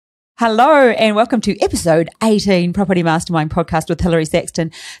Hello and welcome to episode 18 Property Mastermind podcast with Hilary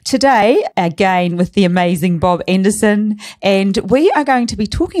Saxton. Today, again with the amazing Bob Andersen, and we are going to be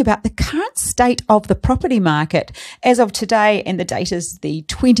talking about the current state of the property market as of today, and the date is the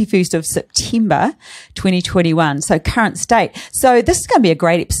 21st of September 2021. So current state. So this is going to be a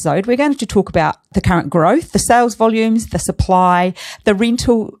great episode. We're going to talk about the current growth, the sales volumes, the supply, the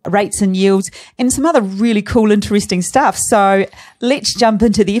rental rates and yields, and some other really cool, interesting stuff. So let's jump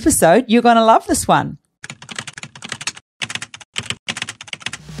into the episode. You're going to love this one.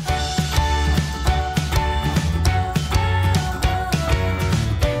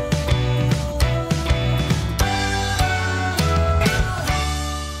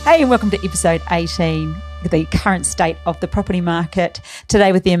 Hey, and welcome to episode 18. The current state of the property market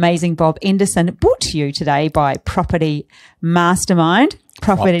today with the amazing Bob Andersen, brought to you today by Property Mastermind.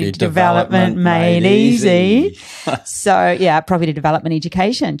 Property development made easy. So, yeah, property development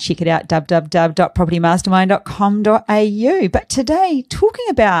education. Check it out, www.propertymastermind.com.au. But today, talking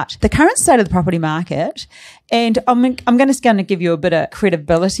about the current state of the property market, and I'm going to give you a bit of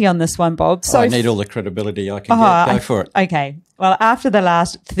credibility on this one, Bob. So I need all the credibility I can get. Go for it. Okay. Well, after the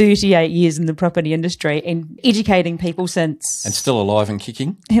last 38 years in the property industry and educating people since... And still alive and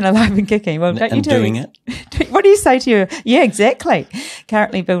kicking. And alive and kicking. Well, don't you doing it. What do you say to your... Yeah, exactly.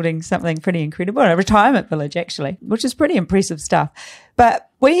 Currently building something pretty incredible, a retirement village actually, which is pretty impressive stuff. But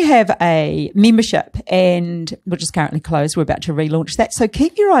we have a membership, and which is currently closed. We're about to relaunch that. So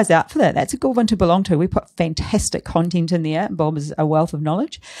keep your eyes out for that. That's a good one to belong to. We put fantastic content in there. Bob is a wealth of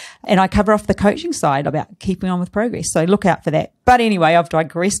knowledge. And I cover off the coaching side about keeping on with progress. So look out for that. But anyway, I've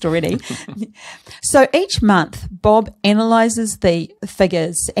digressed already. So each month, Bob analyzes the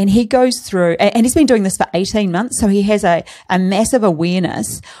figures, and he goes through, and he's been doing this for 18 months. So he has a massive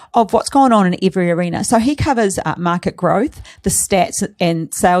awareness of what's going on in every arena. So he covers market growth, the stats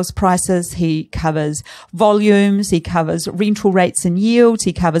and sales prices. He covers volumes. He covers rental rates and yields.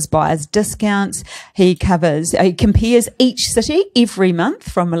 He covers buyers' discounts. He compares each city every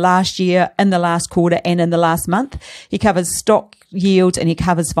month from last year, in the last quarter, and in the last month. He covers stock yields, and he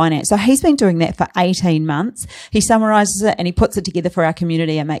covers finance. So he's been doing that for 18 months. He summarizes it and he puts it together for our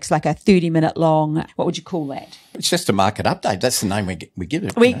community and makes like a 30-minute long, what would you call that? It's just a market update. That's the name we give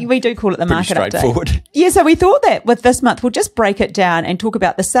it. We do call it the market update. Straightforward. Yeah, so we thought that with this month, we'll just break it down and talk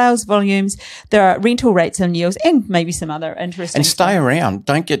about the sales volumes, the rental rates and yields, and maybe some other interesting And stay around.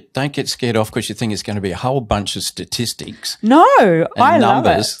 Don't get scared off because you think it's going to be a whole bunch of statistics. No, I love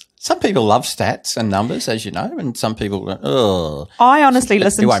it. Some people love stats and numbers, as you know, and some people go, oh. I honestly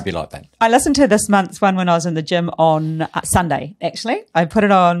listened. It won't be like that. I listened to this month's one when I was in the gym on Sunday, actually. I put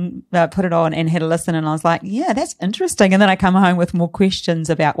it on and had a listen, and I was like, yeah, that's interesting. And then I come home with more questions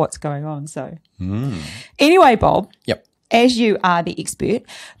about what's going on. So Anyway, Bob. Yep. As you are the expert,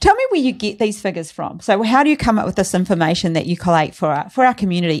 tell me where you get these figures from. So how do you come up with this information that you collate for our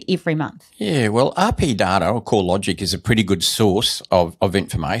community every month? Yeah, well, RP data, or CoreLogic, is a pretty good source of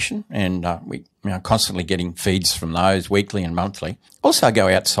information, and we constantly getting feeds from those weekly and monthly. Also go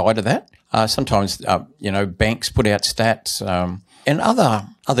outside of that. Sometimes, banks put out stats and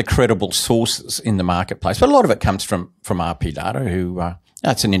other credible sources in the marketplace. But a lot of it comes from RP data, who...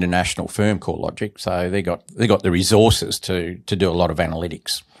 It's an international firm, CoreLogic, so they got the resources to do a lot of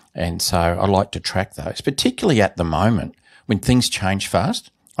analytics, and so I like to track those, particularly at the moment when things change fast.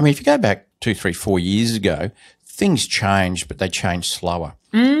 I mean, if you go back 2, 3, 4 years ago, things changed, but they changed slower.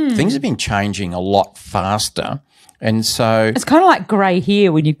 Things have been changing a lot faster. And so it's kind of like grey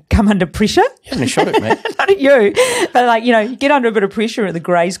hair when you come under pressure. You haven't a shot at me. Not at you, but you get under a bit of pressure and the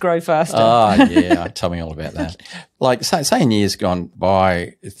greys grow faster. Oh, yeah. Tell me all about that. Like, say in years gone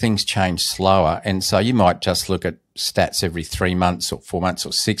by, things change slower. And so you might just look at stats every 3 months or 4 months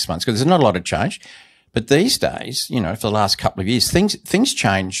or 6 months because there's not a lot of change. But these days, for the last couple of years, things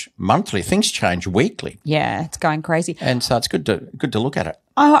change monthly, things change weekly. Yeah, it's going crazy. And so it's good to look at it.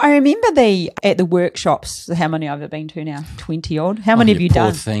 I remember at the workshops, how many have there been to now? 20 odd. How many have you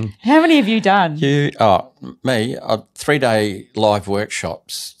done? Poor thing. How many have you done? Me, 3-day live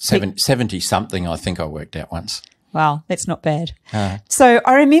workshops, 70 something I think I worked out once. Wow, that's not bad. So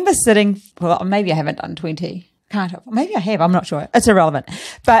I remember sitting, well, maybe I haven't done 20. Can't have. Maybe I have. I'm not sure. It's irrelevant.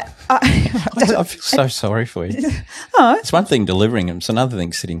 But I feel so sorry for you. It's one thing delivering them. It's another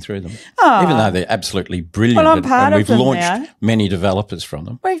thing sitting through them. Even though they're absolutely brilliant. Well, I'm part and of we've them launched now. Many developers from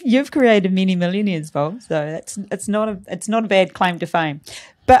them. Well, you've created many millionaires, Bob. So it's not a bad claim to fame.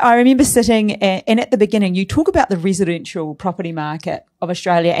 But I remember sitting and at the beginning, you talk about the residential property market of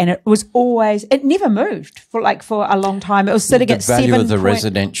Australia, and it never moved for a long time. It was sitting at 7. The value of the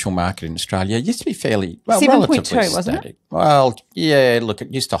residential market in Australia used to be fairly, 7.2, relatively wasn't static. Well, yeah, look,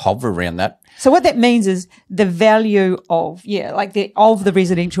 it used to hover around that. So what that means is the value of the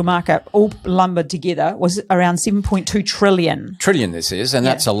residential market all lumbered together was around 7.2 trillion. This is, and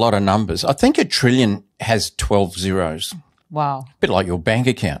that's a lot of numbers. I think a trillion has 12 zeros. Wow. A bit like your bank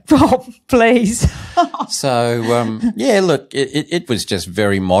account. Oh, please. So, look, it was just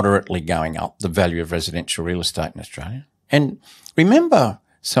very moderately going up, the value of residential real estate in Australia. And remember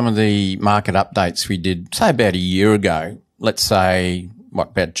some of the market updates we did, say, about a year ago, let's say,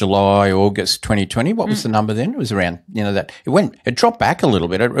 about July, August 2020? What was the number then? It was around, it dropped back a little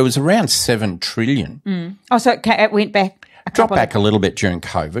bit. It was around 7 trillion. Oh, so it went back. Dropped back a little bit during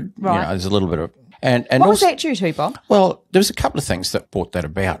COVID. Right. There's a little bit of... And what was that due to, Bob? Well, there was a couple of things that brought that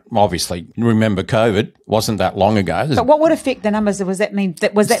about. Obviously, remember COVID wasn't that long ago. But what would affect the numbers? Was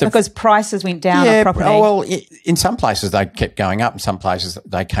that because prices went down on property? Well, in some places they kept going up, in some places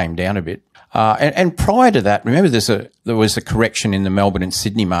they came down a bit. And prior to that, remember there was a correction in the Melbourne and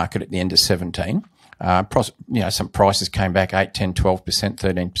Sydney market at the end of 17. Some prices came back 8, 10, 12%,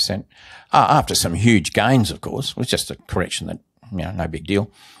 13%. After some huge gains, of course. It was just a correction that, no big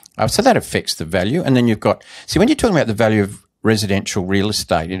deal. So that affects the value. And then you've got, when you're talking about the value of residential real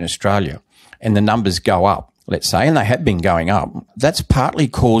estate in Australia and the numbers go up, let's say, and they have been going up, that's partly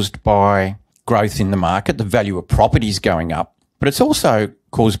caused by growth in the market, the value of properties going up, but it's also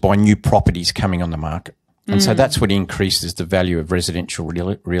caused by new properties coming on the market. And so that's what increases the value of residential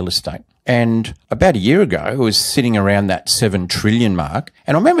real estate. And about a year ago, it was sitting around that 7 trillion mark.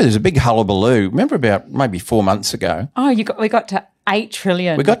 And I remember there was a big hullabaloo. Remember about maybe 4 months ago. Oh, we got to 8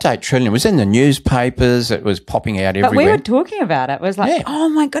 trillion. We got to 8 trillion. It was in the newspapers. It was popping out everywhere. But we were talking about it. It was like, oh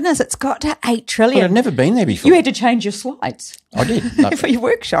my goodness, it's got to 8 trillion. But I'd never been there before. You had to change your slides. I did. For your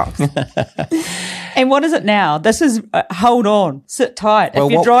workshops. And what is it now? This is, hold on, sit tight. Well,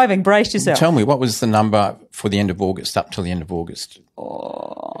 if you're driving, brace yourself. Tell me, what was the number for the end of August, up till the end of August?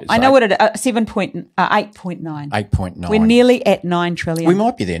 I know what it is, 8.9. 8.9. We're nearly at 9 trillion. We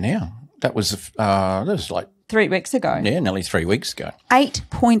might be there now. That was like 3 weeks ago. Yeah, nearly 3 weeks ago.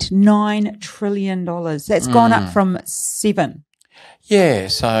 $8.9 trillion. That's gone up from 7. Yeah,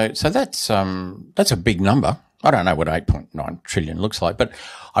 so that's a big number. I don't know what 8.9 trillion looks like, but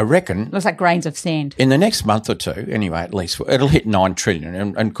I reckon... Looks like grains of sand. In the next month or two, anyway, at least, it'll hit 9 trillion.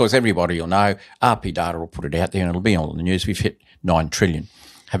 And of course, everybody will know. RP Data will put it out there and it'll be all in the news. We've hit 9 trillion,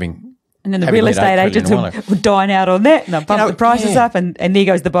 and then the real estate agents would dine out on that and they'll bump the prices up and there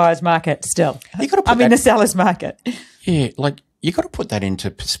goes the buyer's market still. The seller's market. Yeah, you got to put that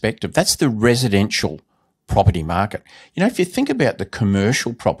into perspective. That's the residential property market. If you think about the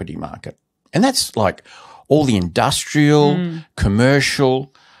commercial property market, and that's like all the industrial,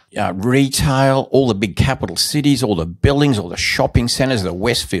 commercial, retail, all the big capital cities, all the buildings, all the shopping centres, the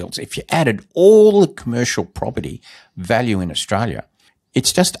Westfields. If you added all the commercial property value in Australia,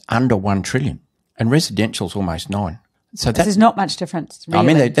 it's just under 1 trillion, and residential's almost 9. So there's not much difference, really. I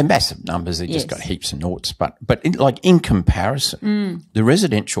mean, they're massive numbers. They've just got heaps of noughts. But in comparison, the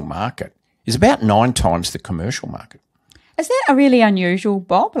residential market is about 9 times the commercial market. Is that a really unusual,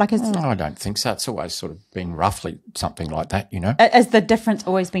 Bob? I don't think so. It's always sort of been roughly something like that, Has the difference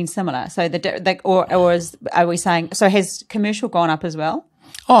always been similar? So are we saying, so has commercial gone up as well?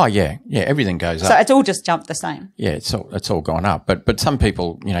 Oh, yeah. Yeah, everything goes up. So it's all just jumped the same? Yeah, it's all gone up. But some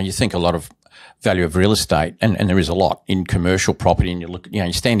people, you think a lot of value of real estate, and there is a lot in commercial property, and you look,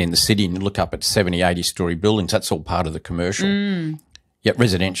 you stand in the city and you look up at 70, 80-storey buildings, that's all part of the commercial. Yet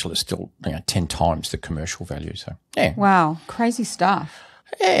residential is still 10 times the commercial value. So, yeah. Wow, crazy stuff.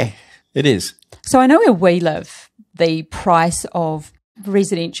 Yeah, it is. So I know where we live, the price of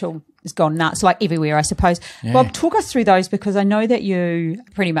residential has gone nuts, like everywhere, I suppose. Yeah. Bob, talk us through those because I know that you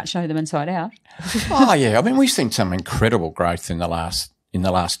pretty much know them inside out. Oh, yeah. I mean, we've seen some incredible growth in the last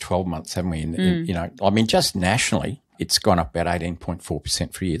 12 months, haven't we? Just nationally, it's gone up about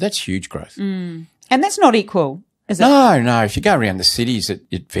 18.4% for a year. That's huge growth. And that's not equal. No. If you go around the cities,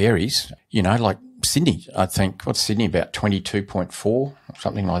 it varies. Like Sydney, I think. What's Sydney? About 22.4,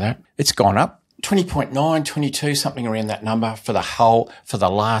 something like that. It's gone up 20.9, 22, something around that number for the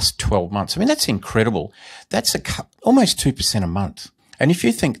last 12 months. I mean, that's incredible. That's almost 2% a month. And if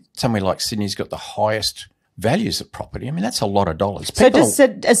you think somewhere like Sydney's got the highest values of property, I mean, that's a lot of dollars.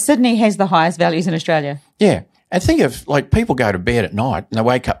 Sydney has the highest values in Australia? Yeah. And think of people go to bed at night and they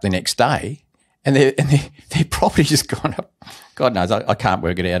wake up the next day and their property has gone up. God knows, I can't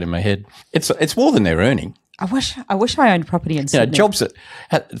work it out in my head. It's more than they're earning. I wish I owned property in Sydney. Jobs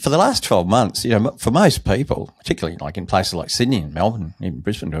for the last 12 months, for most people, particularly like in places like Sydney and Melbourne, even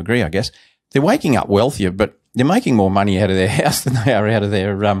Brisbane to a degree, I guess, they're waking up wealthier, but they're making more money out of their house than they are out of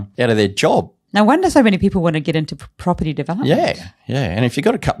their job. No wonder so many people want to get into property development. Yeah. And if you've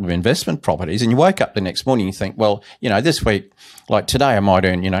got a couple of investment properties and you woke up the next morning, you think, well, this week, like today, I might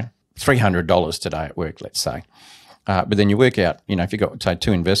earn, $300 today at work, let's say. But then you work out, if you've got, say,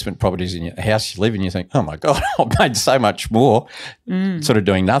 2 investment properties in your house you live in, you think, oh, my God, I've made so much more sort of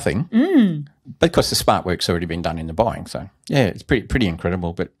doing nothing because the smart work's already been done in the buying. So, yeah, it's pretty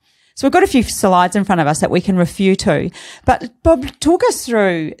incredible. But so we've got a few slides in front of us that we can refer to. But, Bob, talk us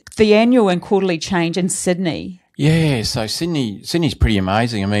through the annual and quarterly change in Sydney. Yeah, so Sydney's pretty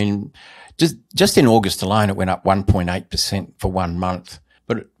amazing. I mean, just in August alone, it went up 1.8% for 1 month.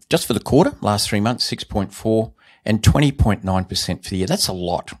 But just for the quarter, last 3 months, 6.4%. And 20.9% for the year. That's a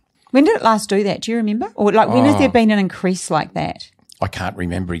lot. When did it last do that? Do you remember? Or when has there been an increase like that? I can't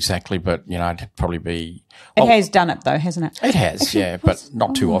remember exactly, but, it'd probably be... It has done it, though, hasn't it? It has, actually, but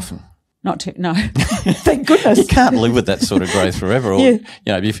not too often. No. Thank goodness. You can't live with that sort of growth forever. Or,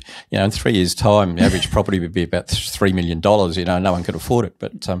 if in 3 years' time, the average property would be about $3 million. No one could afford it.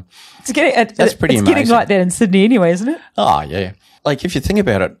 But that's pretty amazing. It's getting like that in Sydney anyway, isn't it? Oh, yeah. Like, if you think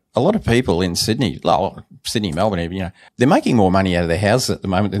about it, a lot of people in Sydney, Melbourne even, they're making more money out of their house at the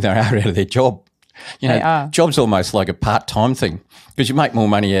moment than they are out of their job. Job's almost like a part-time thing because you make more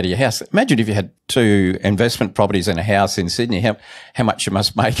money out of your house. Imagine if you had 2 investment properties and a house in Sydney, how much you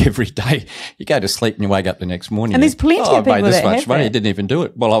must make every day. You go to sleep and you wake up the next morning. And there's plenty of people I made this much money. That. I didn't even do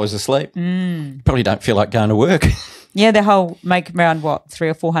it while I was asleep. Probably don't feel like going to work. Yeah, the whole make around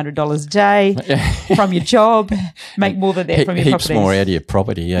 $300 or $400 a day from your job, make more than that from your heaps properties. More out of your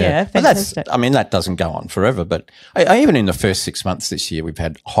property, yeah. Yeah, fantastic. But that doesn't go on forever. But even in the first 6 months this year, we've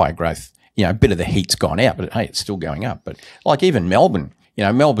had high growth. A bit of the heat's gone out, but hey, it's still going up. But like even Melbourne,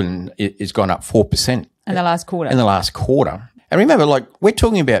 Melbourne is gone up 4% in the last quarter. And remember, we're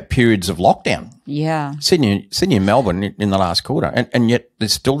talking about periods of lockdown. Yeah. Sydney and Melbourne in the last quarter, and yet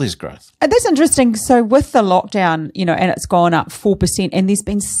there's still this growth. And that's interesting. So with the lockdown, and it's gone up 4%, and there's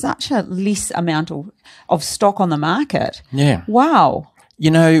been such a less amount of stock on the market. Yeah. Wow.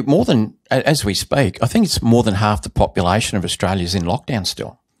 More than, as we speak, I think it's more than half the population of Australia is in lockdown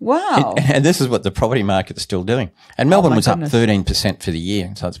still. Wow. And this is what the property market's still doing. And Melbourne was goodness. up 13% for the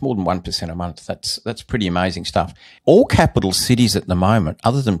year, so it's more than 1% a month. That's pretty amazing stuff. All capital cities at the moment,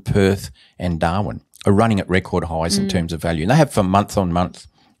 other than Perth and Darwin, are running at record highs in terms of value. And they have for month on month.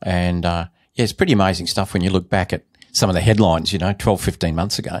 And, it's pretty amazing stuff when you look back at some of the headlines, 12, 15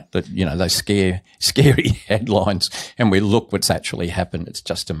 months ago, that, those scary headlines, and we look what's actually happened. It's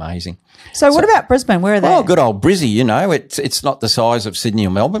just amazing. So what about Brisbane? Where are they? Oh, good old Brizzy, it's not the size of Sydney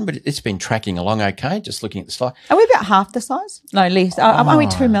or Melbourne, but it's been tracking along okay, just looking at the slide. Are we about half the size? No, less. Are we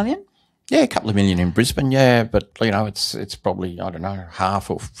 2 million? Yeah, a couple of million in Brisbane, yeah, but, it's probably, I don't know, half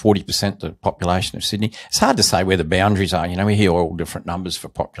or 40% the population of Sydney. It's hard to say where the boundaries are. We hear all different numbers for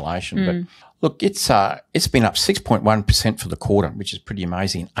population, but look, it's been up 6.1% for the quarter, which is pretty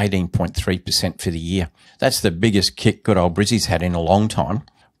amazing, 18.3% for the year. That's the biggest kick good old Brizzy's had in a long time,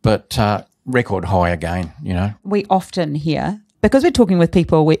 but record high again, We often hear, because we're talking with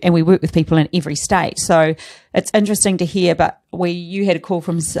people and we work with people in every state, so it's interesting to hear, but you had a call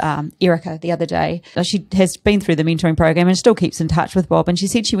from Erica the other day. She has been through the mentoring program and still keeps in touch with Bob, and she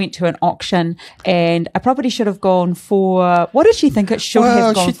said she went to an auction and a property should have gone for, what did she think it should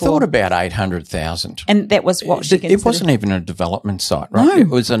have gone for? Well, she thought about 800,000. And that was what she considered. It wasn't even a development site, right? No. It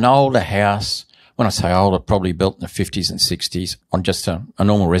was an older house. When I say older, probably built in the 50s and 60s on just a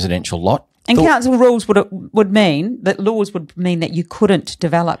normal residential lot. And council rules would mean that laws would mean that you couldn't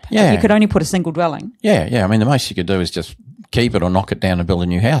develop. Yeah. You could only put a single dwelling. Yeah. I mean, the most you could do is just keep it or knock it down and build a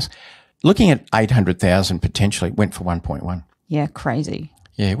new house. Looking at 800,000 potentially went for 1.1. Yeah, crazy.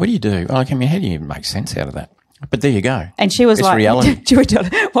 Yeah, what do you do? How do you even make sense out of that? But there you go. And she was it's like, reality.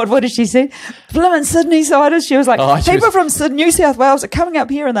 what did she say? Blimmin' Sydney-siders. She was like, people from New South Wales are coming up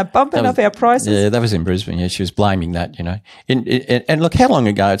here and they're bumping up our prices. Yeah, that was in Brisbane. Yeah, she was blaming that, And look, how long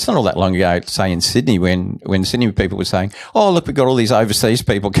ago? It's not all that long ago, say in Sydney, when Sydney people were saying, oh, look, we've got all these overseas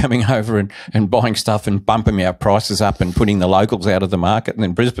people coming over and buying stuff and bumping our prices up and putting the locals out of the market. And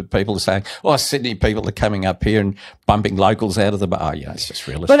then Brisbane people are saying, oh, Sydney people are coming up here and bumping locals out of the bar. Oh, yeah, it's just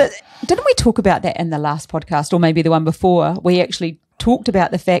realistic. But didn't we talk about that in the last podcast, or maybe the one before? We actually talked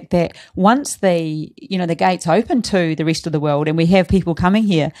about the fact that once the gates open to the rest of the world and we have people coming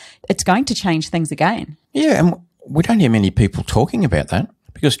here, it's going to change things again. Yeah, and we don't hear many people talking about that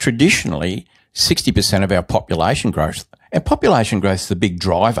because traditionally 60% of our population growth And population growth is the big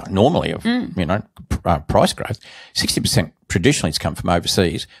driver normally of, price growth. 60% traditionally has come from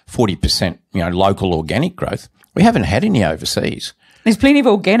overseas, 40%, local organic growth. We haven't had any overseas. There's plenty of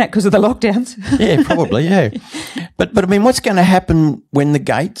organic because of the lockdowns. Yeah, probably, yeah. But I mean, what's going to happen when the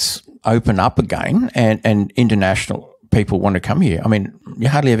gates open up again and international people want to come here? I mean, you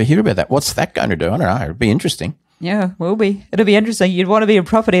hardly ever hear about that. What's that going to do? I don't know. It'll be interesting. Yeah, will be. It'll be interesting. You'd want to be in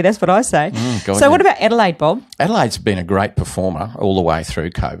property, that's what I say. What about Adelaide, Bob? Adelaide's been a great performer all the way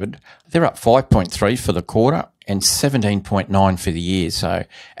through COVID. They're up 5.3 for the quarter and 17.9 for the year. So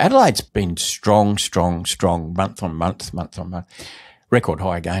Adelaide's been strong, month on month. Record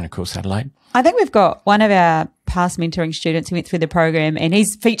high again, of course, Adelaide. I think we've got one of our past mentoring students who went through the program, and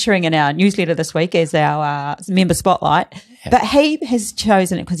he's featuring in our newsletter this week as our member spotlight. Yeah. But he has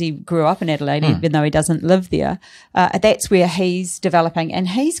chosen it because he grew up in Adelaide, even though he doesn't live there. That's where he's developing, and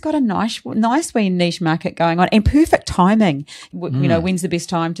he's got a nice wee niche market going on, and perfect timing. When's the best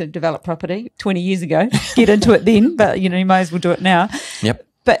time to develop property? 20 years ago. Get into it then, but you might as well do it now. Yep.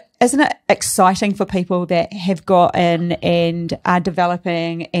 But isn't it exciting for people that have got in and are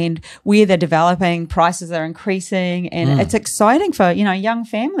developing, and where they're developing, prices are increasing, and it's exciting for, young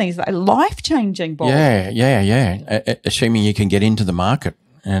families, like life-changing, Bob. Yeah. Assuming you can get into the market.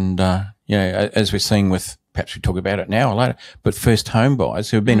 And, as we're seeing with, perhaps we talk about it now or later, but first home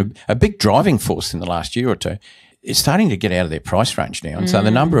buyers who have been a big driving force in the last year or two, it's starting to get out of their price range now. And so the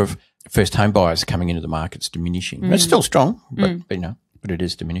number of first home buyers coming into the market's diminishing. It's still strong, but it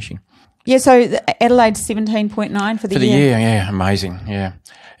is diminishing. Yeah, so Adelaide's 17.9 for the year. For the year, yeah, amazing, yeah.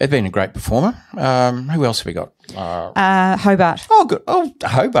 It's been a great performer. Who else have we got? Hobart. Oh, good. Oh,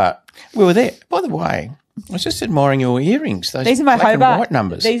 Hobart. We were there. By the way, I was just admiring your earrings. These are my black and white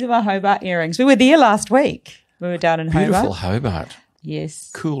numbers. These are my Hobart earrings. We were there last week. We were down in Beautiful Hobart.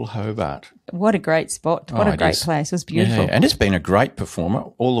 Yes. Cool Hobart. What a great spot. What a great place. It was beautiful. Yeah, and it's been a great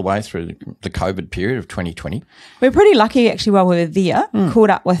performer all the way through the COVID period of 2020. We were pretty lucky actually while we were there, caught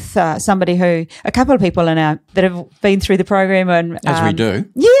up with a couple of people that have been through the program. And as we do.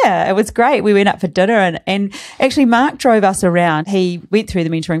 Yeah, it was great. We went up for dinner and actually Mark drove us around. He went through the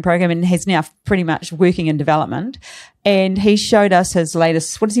mentoring program and he's now pretty much working in development. And he showed us his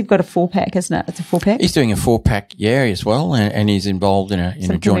latest, what has he got, a 4-pack, isn't it? It's a 4-pack? He's doing a 4-pack, as well. And he's involved in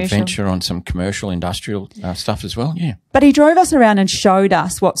a joint venture on some commercial, industrial stuff as well, yeah. But he drove us around and showed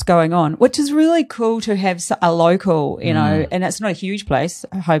us what's going on, which is really cool to have a local, and it's not a huge place,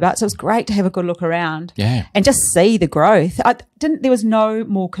 Hobart, so it's great to have a good look around and just see the growth. There was no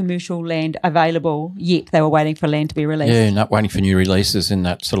more commercial land available yet. They were waiting for land to be released. Yeah, not waiting for new releases in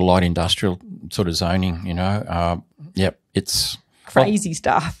that sort of light industrial sort of zoning, Yep, it's crazy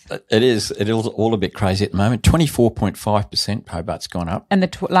stuff. It is. It is all a bit crazy at the moment. 24.5% Hobart's gone up. In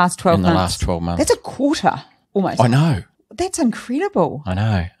the last 12 months. In the last 12 months. That's a quarter, almost. I know. That's incredible. I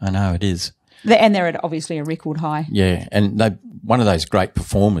know, it is. And they're at obviously a record high. Yeah, and one of those great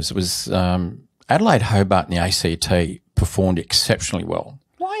performers was Adelaide, Hobart and the ACT performed exceptionally well.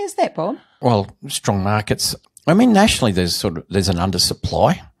 Why is that, Bob? Well, strong markets. I mean, nationally there's an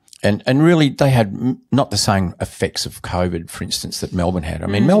undersupply. And really, they had not the same effects of COVID, for instance, that Melbourne had. I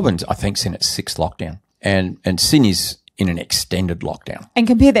mean, Melbourne's, I think, in its 6th lockdown, and Sydney's in an extended lockdown. And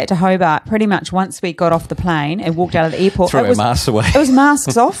compare that to Hobart. Pretty much once we got off the plane and walked out of the airport, threw our masks away. It was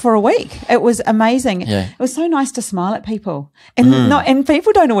masks off for a week. It was amazing. Yeah. It was so nice to smile at people, and and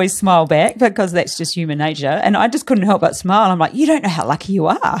people don't always smile back because that's just human nature. And I just couldn't help but smile. I'm like, you don't know how lucky you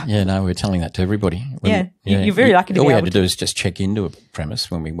are. Yeah, no, we're telling that to everybody. You're very lucky to be able to. All we had to do is just check into a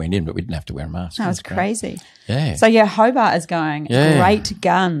premise when we went in, but we didn't have to wear a mask. That was crazy. Yeah. So Hobart is going great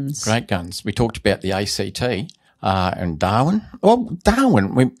guns. Great guns. We talked about the ACT. And Darwin. Well,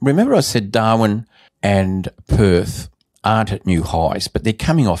 Darwin, remember I said Darwin and Perth aren't at new highs, but they're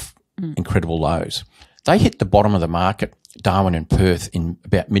coming off incredible lows. They hit the bottom of the market, Darwin and Perth, in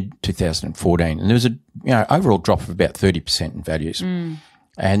about mid-2014, and there was a overall drop of about 30% in values.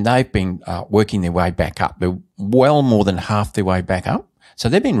 And they've been working their way back up. They're well more than half their way back up. So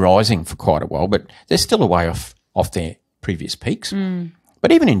they've been rising for quite a while, but they're still a way off their previous peaks.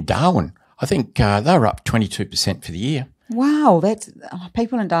 But even in Darwin, I think they were up 22% for the year. Wow,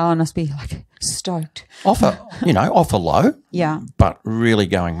 people in Darwin must be like stoked. Off a low. Yeah. But really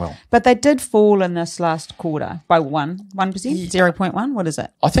going well. But they did fall in this last quarter by 1%, 0.1. What is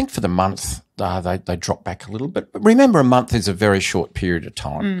it? I think for the month they dropped back a little bit. But remember, a month is a very short period of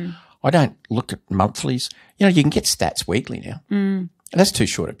time. I don't look at monthlies. You can get stats weekly now. And that's too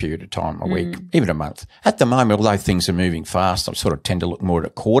short a period of time, a week, even a month. At the moment, although things are moving fast, I sort of tend to look more at a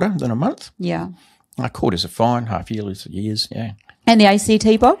quarter than a month. Yeah. Quarters are fine, half yearlies are years, yeah. And the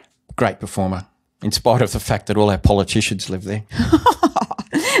ACT, Bob? Great performer. in spite of the fact that all our politicians live there.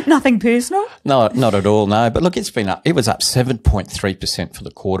 Nothing personal? No, not at all, no. But look, it's been up. It was up 7.3% for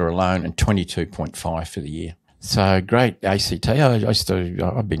the quarter alone and 22.5% for the year. So great, ACT.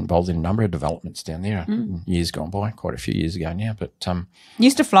 I've been involved in a number of developments down there years gone by, quite a few years ago now. But you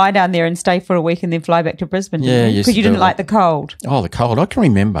used to fly down there and stay for a week and then fly back to Brisbane, yeah, because you didn't like the cold. Oh, the cold. I can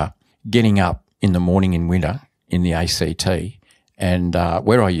remember getting up in the morning in winter in the ACT, and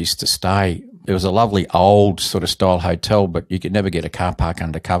where I used to stay, there was a lovely old sort of style hotel, but you could never get a car park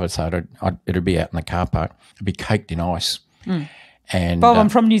undercover, so it'd be out in the car park. It'd be caked in ice. And Bob, I'm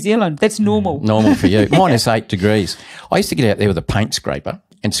from New Zealand. That's normal. Normal for you. -8 degrees. I used to get out there with a paint scraper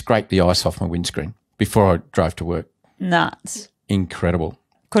and scrape the ice off my windscreen before I drove to work. Nuts. Incredible.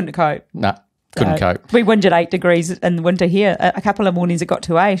 Couldn't cope. No, couldn't cope. We whingered 8 degrees in the winter here. A couple of mornings it got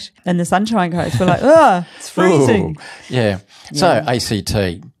to 8 in the Sunshine Coast. We're like, oh, it's freezing. Ooh, yeah. So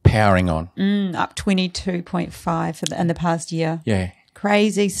ACT powering on. Up 22.5 in the past year. Yeah.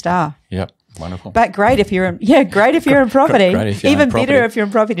 Crazy stuff. Yep. Wonderful. But great if you're in, great if you're in property. Great if you're Even in property. better if you're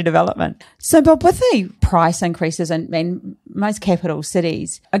in property development. So, Bob, with the price increases, and most capital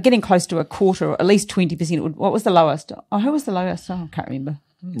cities are getting close to a quarter, or at least 20%. What was the lowest? Oh, who was the lowest? Oh, I can't remember.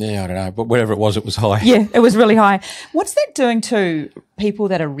 Yeah, I don't know. But whatever it was high. Yeah, it was really high. What's that doing to people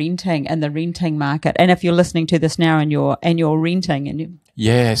that are renting in the renting market? And if you're listening to this now and you're renting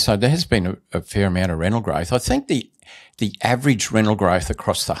Yeah, so there has been a fair amount of rental growth. I think the average rental growth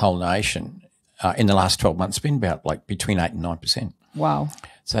across the whole nation in the last 12 months has been about like between 8 and 9%. Wow.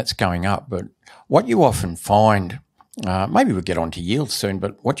 So that's going up. But what you often find, maybe we'll get on to yield soon,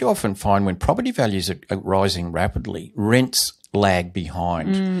 but what you often find when property values are rising rapidly, rents lag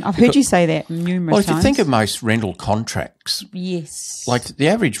behind. I've heard you say that numerous times. Well, if you think of most rental contracts, yes, like the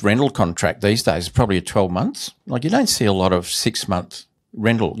average rental contract these days is probably 12 months. Like you don't see a lot of 6-month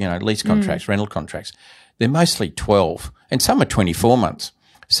rental, lease contracts, rental contracts. They're mostly 12, and some are 24 months.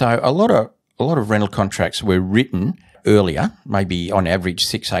 So a lot of rental contracts were written earlier, maybe on average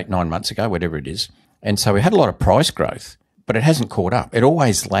 6, 8, 9 months ago, whatever it is. And so we had a lot of price growth, but it hasn't caught up. It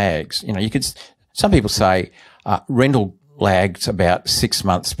always lags. Some people say rental lags about 6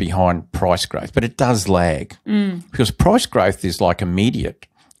 months behind price growth, but it does lag because price growth is like immediate.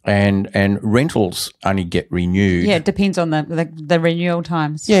 And rentals only get renewed. Yeah, it depends on the renewal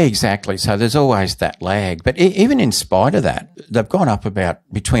times. Yeah, exactly. So there's always that lag. But even in spite of that, they've gone up about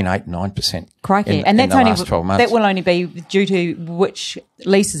between 8 and 9%. Crikey. In the last 12 months. That will only be due to which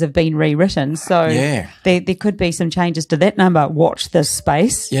leases have been rewritten. So there could be some changes to that number. Watch this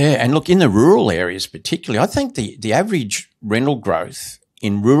space. Yeah, and look, in the rural areas particularly, I think the average rental growth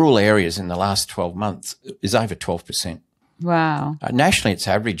in rural areas in the last 12 months is over 12%. Wow. Nationally, it's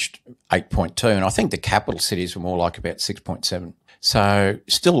averaged 8.2, and I think the capital cities were more like about 6.7. So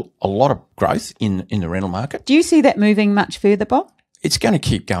still a lot of growth in the rental market. Do you see that moving much further, Bob? It's going to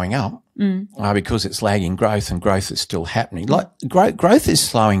keep going up because it's lagging growth, and growth is still happening. Like growth is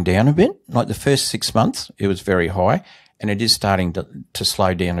slowing down a bit. Like the first 6 months, it was very high, and it is starting to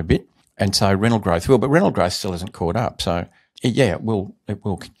slow down a bit. And so rental growth will, but rental growth still hasn't caught up. So yeah, it will Do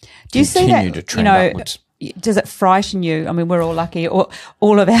you see continue that, to trend upwards. Does it frighten you? I mean, we're all lucky.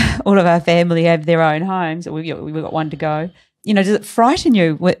 All of our family have their own homes. We've got one to go. Does it frighten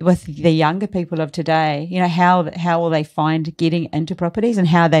you with the younger people of today? How will they find getting into properties and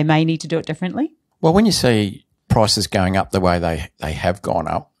how they may need to do it differently? Well, when you see prices going up the way they have gone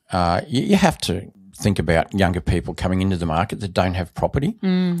up, you have to think about younger people coming into the market that don't have property,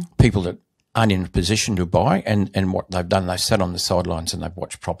 people that aren't in a position to buy, and what they've done, they've sat on the sidelines and they've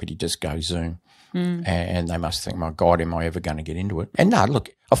watched property just go zoom. And they must think, my God, am I ever going to get into it? And no,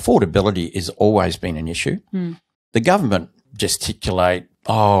 look, affordability has always been an issue. The government gesticulate,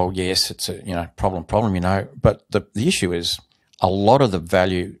 oh, yes, it's a problem, but the issue is a lot of the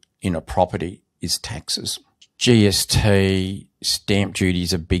value in a property is taxes. GST, stamp duty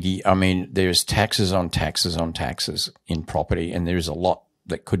is a biggie. I mean, there's taxes on taxes on taxes in property, and there is a lot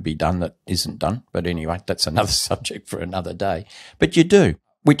that could be done that isn't done. But anyway, that's another subject for another day. But you do.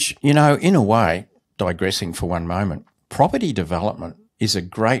 Which, in a way, digressing for one moment, property development is a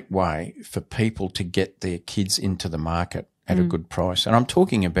great way for people to get their kids into the market at a good price. And I'm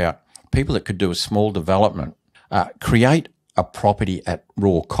talking about people that could do a small development, create a property at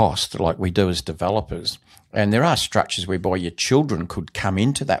raw cost like we do as developers. And there are structures whereby your children could come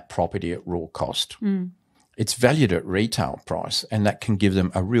into that property at raw cost. It's valued at retail price, and that can give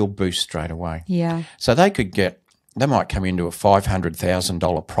them a real boost straight away. Yeah. So they might come into a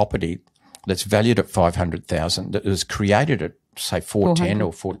 $500,000 property that's valued at $500,000 that was created at, say, $410,000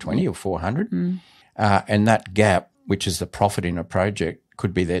 or $420,000 or $400,000. And that gap, which is the profit in a project,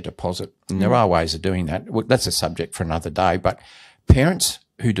 could be their deposit. And there are ways of doing that. Well, that's a subject for another day. But parents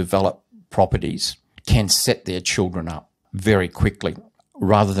who develop properties can set their children up very quickly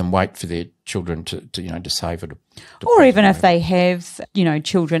rather than wait for their children to save it. Or even if they have,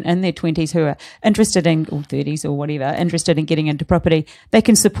 children in their 20s who are interested in, or 30s or whatever, interested in getting into property, they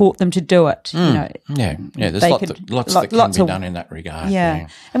can support them to do it. There's lots that can be done in that regard. Yeah.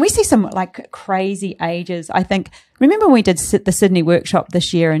 And we see some crazy ages. I think, remember when we did the Sydney workshop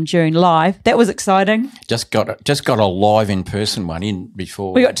this year in June live? That was exciting. Just got a live in-person one in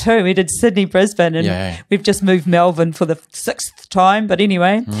before. We got two. We did Sydney, Brisbane, and we've just moved Melbourne for the 6th time. But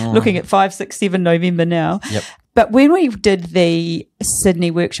anyway, looking at 5, 6, 7 November now. Yep. But when we did the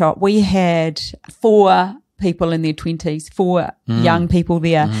Sydney workshop, we had 4 people in their 20s, 4 young people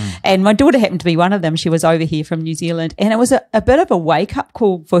there. And my daughter happened to be one of them. She was over here from New Zealand. And it was a bit of a wake-up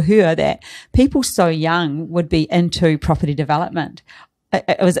call for her that people so young would be into property development.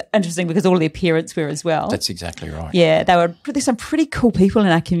 It was interesting because all their parents were as well. That's exactly right. Yeah, there's some pretty cool people in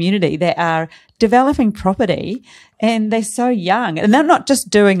our community that are developing property, and they're so young, and they're not just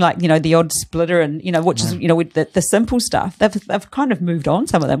doing the odd splitter and which is with the simple stuff. They've kind of moved on,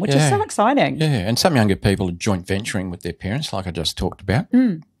 some of them, which is so exciting. Yeah, and some younger people are joint venturing with their parents, like I just talked about.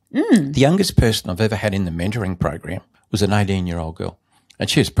 The youngest person I've ever had in the mentoring program was an 18-year-old girl, and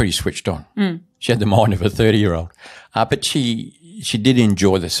she was pretty switched on. She had the mind of a 30-year-old, but she did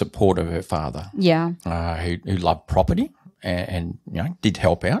enjoy the support of her father. Yeah, who loved property and did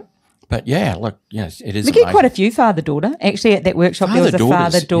help out. But it is. We get quite a few father-daughter. Actually, at that workshop, there was a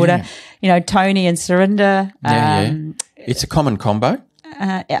father-daughter. Tony and Surinder. It's a common combo.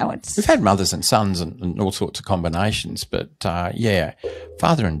 We've had mothers and sons and all sorts of combinations, but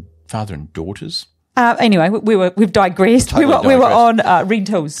father and daughters. Anyway, we've digressed. Totally we were on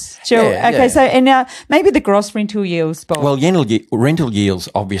rentals. Sure. So and now maybe the gross rental yields, Bob. Well, rental yields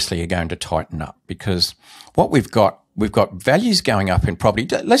obviously are going to tighten up because what we've got values going up in property.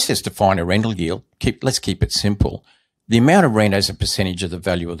 Let's just define a rental yield. Let's keep it simple. The amount of rent as a percentage of the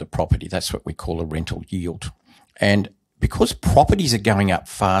value of the property. That's what we call a rental yield. And because properties are going up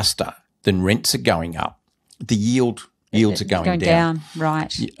faster than rents are going up, the yields are going down.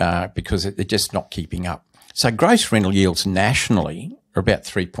 Right. Because they're just not keeping up. So gross rental yields nationally are about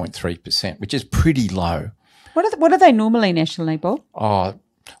 3.3%, which is pretty low. What are they normally nationally, Bob?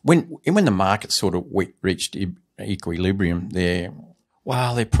 When the market sort of reached equilibrium, they're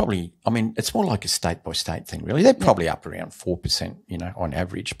probably, it's more like a state-by-state thing, really. They're probably up around 4%, on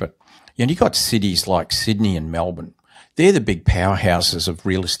average. But, you've got cities like Sydney and Melbourne. They're the big powerhouses of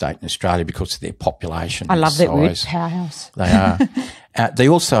real estate in Australia because of their population. I love that word, powerhouse. They are. They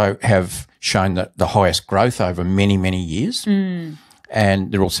also have shown that the highest growth over many, many years, and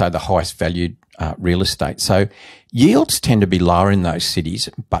they're also the highest valued real estate. So yields tend to be lower in those cities,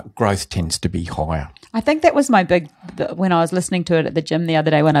 but growth tends to be higher. I think that was my when I was listening to it at the gym the other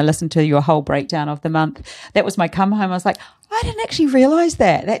day, when I listened to your whole breakdown of the month, that was my come home. I was like, I didn't actually realise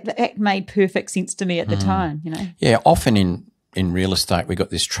that. That made perfect sense to me at the time, Yeah, often in real estate, we've got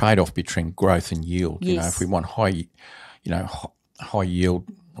this trade-off between growth and yield. Yes. If we want high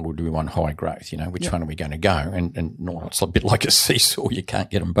yield, or do we want high growth? Which one are we going to go? And no, it's a bit like a seesaw. You can't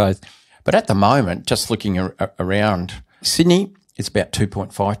get them both. But at the moment, just looking around, Sydney, it's about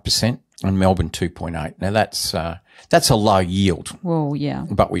 2.5%. And Melbourne 2.8. Now that's a low yield. Well, yeah.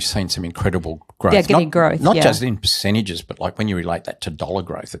 But we've seen some incredible growth. They're getting growth. Not just in percentages, but when you relate that to dollar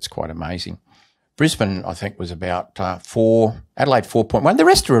growth, it's quite amazing. Brisbane, I think, was about 4. Adelaide 4.1. The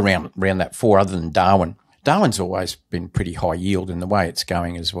rest are around that 4, other than Darwin. Darwin's always been pretty high yield in the way it's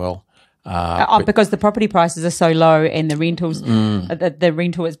going as well. Because the property prices are so low and the rentals, the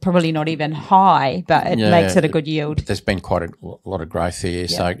rental is probably not even high, but it makes it a good yield. There's been quite a lot of growth there.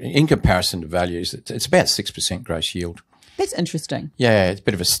 So in comparison to values, it's about 6% gross yield. That's interesting. Yeah, it's a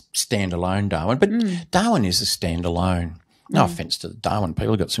bit of a standalone Darwin, but Darwin is a standalone. No offence to the Darwin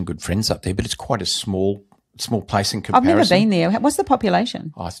people, I've got some good friends up there, but it's quite a small place in comparison. I've never been there. What's the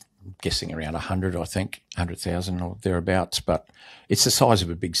population? I'm guessing around 100, I think, 100,000 or thereabouts, but it's the size of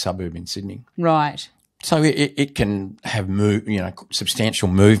a big suburb in Sydney. Right. So it can have substantial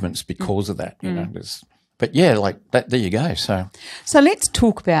movements because of that. But that. There you go. So let's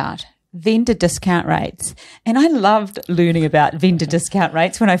talk about vendor discount rates. And I loved learning about vendor discount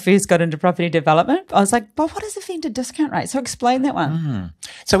rates when I first got into property development. I was like, Bob, what is a vendor discount rate? So explain that one.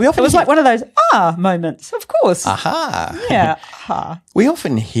 So we often it was like one of those moments, of course. Aha. Yeah. Aha. We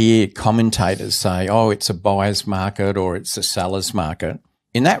often hear commentators say, it's a buyer's market or it's a seller's market.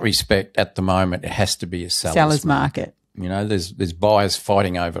 In that respect, at the moment, it has to be a seller's market. There's buyers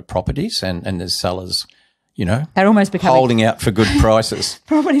fighting over properties and there's sellers, They're almost becoming holding out for good prices.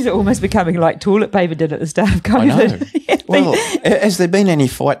 properties are almost becoming like toilet paper did at the start of COVID. I know. Well, has there been any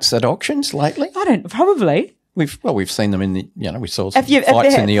fights at auctions lately? Probably. We've seen them in the, we saw some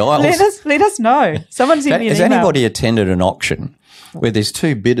fights in the aisles. Let us know. Someone sent me an email. Has anybody attended an auction where there's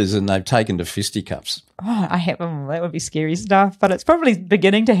two bidders and they've taken to fisticuffs? Oh, that would be scary stuff, but it's probably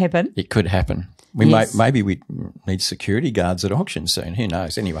beginning to happen. It could happen. Maybe we need security guards at auctions soon. Who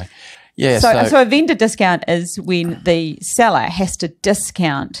knows? Anyway. Yeah. So a vendor discount is when the seller has to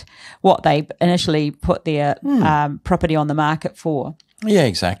discount what they initially put their property on the market for. Yeah,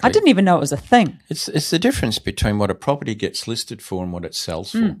 exactly. I didn't even know it was a thing. It's the difference between what a property gets listed for and what it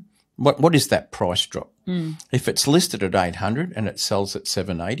sells for. What is that price drop? If it's listed at $800 and it sells at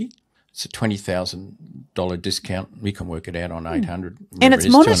 $780, it's a $20,000 discount. We can work it out on $800, and it's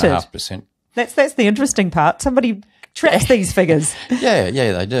monitored. 2.5%. That's the interesting part. Somebody tracks these figures. Yeah,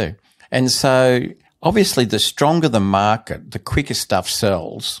 they do. And so obviously the stronger the market, the quicker stuff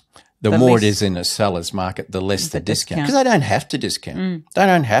sells. The more it is in a seller's market, the less the discount. Because they don't have to discount. They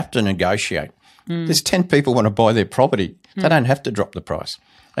don't have to negotiate. There's 10 people want to buy their property. They don't have to drop the price.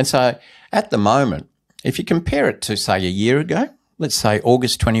 And so at the moment, if you compare it to, say, a year ago, let's say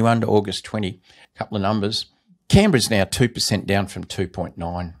August 21 to August 20, a couple of numbers, Canberra's now 2% down from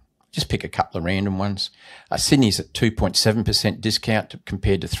 2.9. Just pick a couple of random ones. Sydney's at 2.7% discount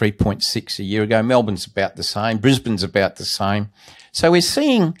compared to 3.6 a year ago. Melbourne's about the same. Brisbane's about the same. So we're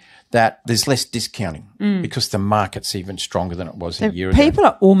seeing that there's less discounting because the market's even stronger than it was a year ago. People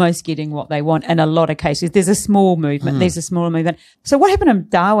are almost getting what they want in a lot of cases. There's a small movement. There's a smaller movement. So what happened in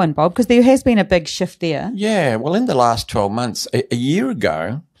Darwin, Bob? Because there has been a big shift there. Yeah, well, in the last 12 months, a year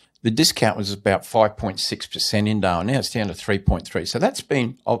ago, the discount was about 5.6% in Darwin. Now it's down to 3.3%. So that's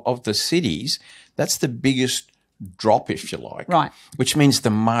been, of the cities, that's the biggest drop, if you like. Right. Which means the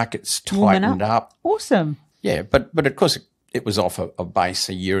market's tightened up. Awesome. Yeah, but of course it was off a base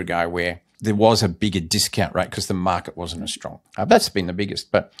a year ago where there was a bigger discount rate because the market wasn't as strong. That's been the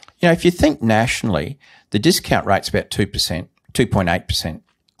biggest. But, if you think nationally, the discount rate's about 2%, 2.8%.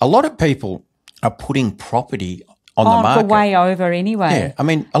 A lot of people are putting property on the market. Way over anyway. Yeah. I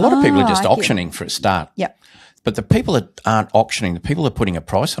mean, a lot of people are just auctioning for a start. Yep. But the people that aren't auctioning, the people that are putting a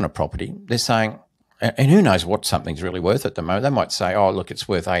price on a property, they're saying, and who knows what something's really worth at the moment. They might say, oh, look, it's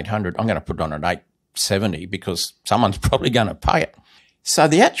worth $800. I'm going to put it on at $870 because someone's probably going to pay it. So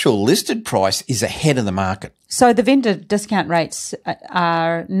the actual listed price is ahead of the market. So the vendor discount rates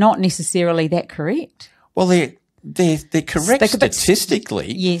are not necessarily that correct? Well, they're correct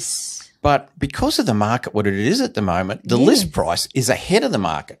statistically. Yes. But because of the market, what it is at the moment, the list price is ahead of the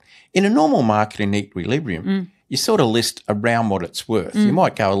market. In a normal market in equilibrium, you sort of list around what it's worth. You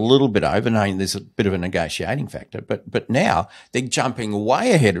might go a little bit over, knowing there's a bit of a negotiating factor. But now they're jumping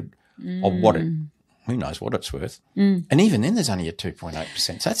way ahead of what who knows what it's worth. And even then, there's only a 2.8%.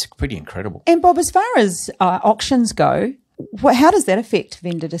 So that's pretty incredible. And Bob, as far as auctions go, how does that affect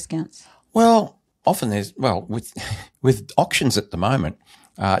vendor discounts? Well, often with auctions at the moment,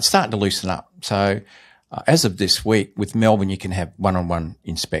 it's starting to loosen up. So as of this week, with Melbourne, you can have one-on-one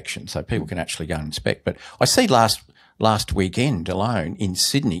inspection, so people can actually go and inspect. But I see last weekend alone in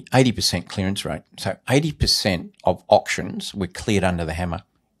Sydney, 80% clearance rate. So 80% of auctions were cleared under the hammer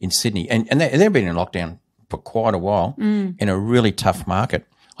in Sydney. And they've been in lockdown for quite a while in a really tough market.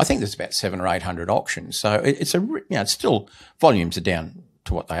 I think there's about 700 or 800 auctions. So it's still volumes are down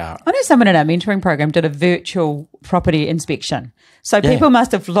to what they are. I know someone in our mentoring program did a virtual property inspection. So people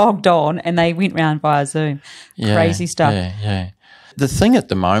must have logged on and they went round via Zoom. Crazy stuff. Yeah. The thing at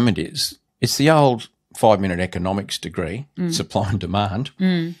the moment is, it's the old 5-minute economics degree, supply and demand.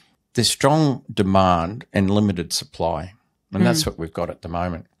 There's strong demand and limited supply. And that's what we've got at the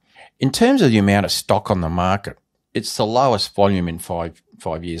moment. In terms of the amount of stock on the market, it's the lowest volume in five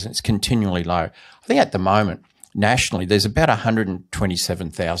years, and it's continually low. I think at the moment, nationally, there's about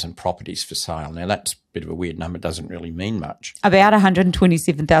 127,000 properties for sale. Now, that's a bit of a weird number. It doesn't really mean much. About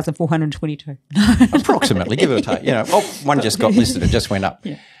 127,422. Approximately, give or take. One just got listed, it just went up.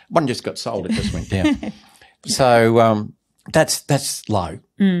 Yeah. One just got sold, it just went down. So that's low.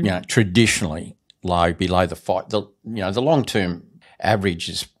 Traditionally low, below the five. The long-term average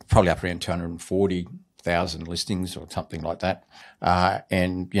is probably up around 240,000 listings or something like that.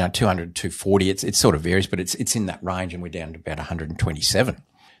 And 200 to 240, it sort of varies, but it's in that range, and we're down to about 127.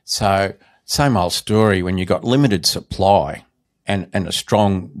 So same old story. When you've got limited supply and a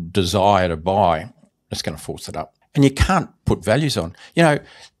strong desire to buy, it's going to force it up. And you can't put values on.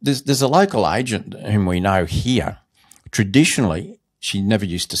 There's a local agent whom we know here. Traditionally, she never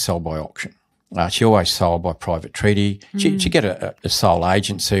used to sell by auction. She always sold by private treaty. She'd get a sole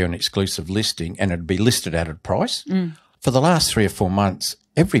agency or an exclusive listing, and it'd be listed at a price. For the last 3 or 4 months,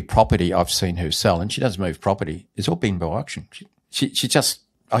 every property I've seen her sell, and she does move property, it's all been by auction. She just,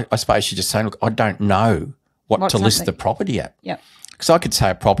 I suppose she's just saying, look, I don't know what to list the property at. Yeah. Because I could say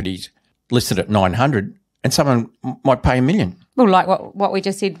a property's listed at 900 and someone might pay $1 million. Well, like what we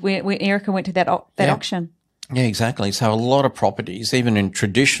just said when Erica went to that auction. Yeah, exactly. So a lot of properties, even in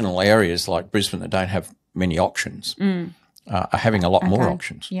traditional areas like Brisbane that don't have many auctions, are having a lot more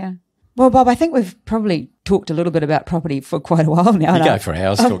auctions. Yeah. Well, Bob, I think we've probably talked a little bit about property for quite a while now. You go for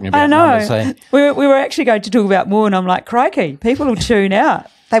hours talking about numbers. I know. We were actually going to talk about more, and I'm like, crikey, people will tune out.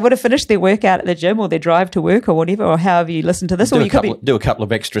 They would have finished their workout at the gym or their drive to work or whatever, or however you listen to this. Do a couple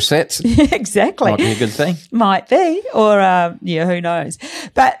of extra sets. Exactly. Might be a good thing. Might be. Or, who knows.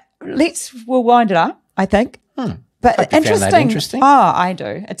 But we'll wind it up, I think. But interesting. Oh, I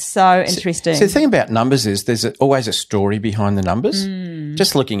do. It's so interesting. So the thing about numbers is there's always a story behind the numbers.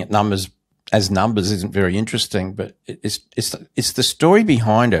 Just looking at numbers as numbers isn't very interesting, but it's the story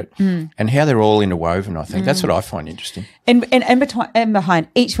behind it and how they're all interwoven. I think that's what I find interesting. And behind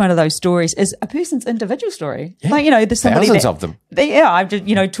each one of those stories is a person's individual story. Yeah. Like, there's somebody thousands of them. I've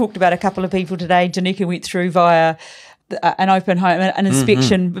just, talked about a couple of people today. Janika went through via an open home, an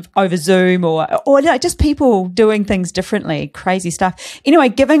inspection over Zoom, or just people doing things differently, crazy stuff. Anyway,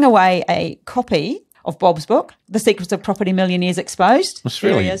 giving away a copy of Bob's book, The Secrets of Property Millionaires Exposed.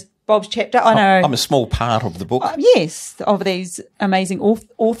 There he is, Bob's chapter. I know. I'm a small part of the book. Yes, of these amazing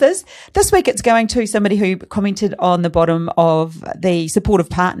authors. This week it's going to somebody who commented on the bottom of the supportive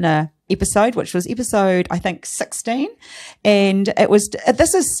partner episode, which was episode, I think, 16. And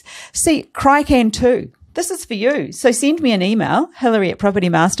Crycan 2. This is for you. So send me an email,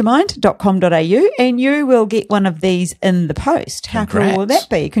 hillary@propertymastermind.com.au, and you will get one of these in the post. How cool will that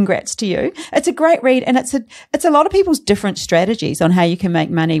be? Congrats to you. It's a great read, and it's a lot of people's different strategies on how you can make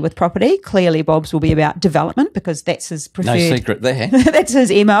money with property. Clearly, Bob's will be about development because that's his preferred. No secret there. That's his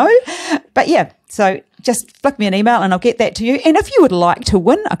MO. But yeah, so just flick me an email and I'll get that to you. And if you would like to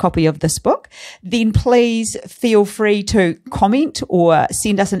win a copy of this book, then please feel free to comment or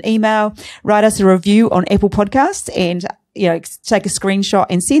send us an email, write us a review on Apple Podcasts, and take a screenshot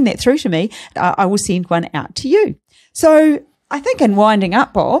and send that through to me. I will send one out to you. So I think in winding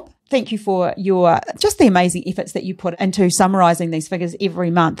up, Bob, thank you for just the amazing efforts that you put into summarising these figures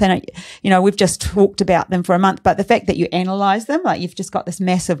every month. And, we've just talked about them for a month, but the fact that you analyse them, like you've just got this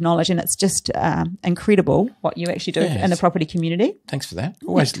massive knowledge, and it's just incredible what you actually do in the property community. Thanks for that.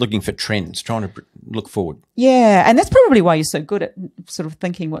 Always looking for trends, trying to look forward. Yeah, and that's probably why you're so good at sort of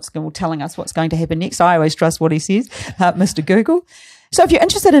thinking telling us what's going to happen next. I always trust what he says, Mr. Google. So if you're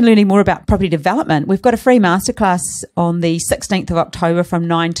interested in learning more about property development, we've got a free masterclass on the 16th of October from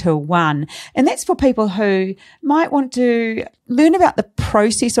 9 till 1. And that's for people who might want to learn about the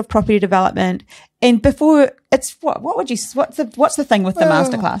process of property development. And before it's what's the thing with the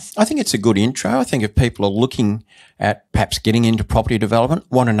masterclass? I think it's a good intro. I think if people are looking at perhaps getting into property development,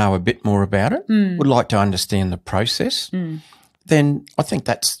 want to know a bit more about it, would like to understand the process, then I think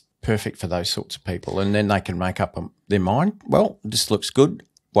that's perfect for those sorts of people, and then they can make up their mind. Well, this looks good.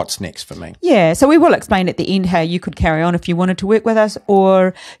 What's next for me? Yeah, so we will explain at the end how you could carry on if you wanted to work with us,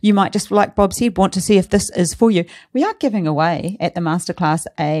 or you might just, like Bob said, want to see if this is for you. We are giving away at the masterclass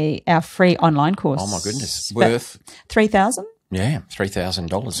our free online course. Oh my goodness, worth $3,000. Yeah,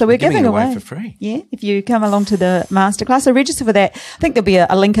 $3,000. So we're giving away for free. Yeah, if you come along to the masterclass. So register for that. I think there'll be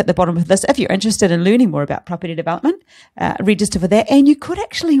a link at the bottom of this. If you're interested in learning more about property development, register for that. And you could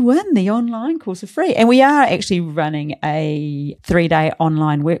actually win the online course for free. And we are actually running a 3-day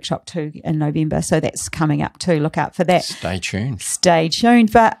online workshop too in November. So that's coming up too. Look out for that. Stay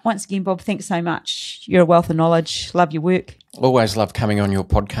tuned. But once again, Bob, thanks so much. You're a wealth of knowledge. Love your work. Always love coming on your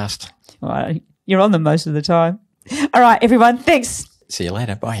podcast. Well, you're on them most of the time. All right, everyone. Thanks. See you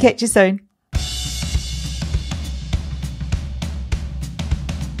later. Bye. Catch you soon.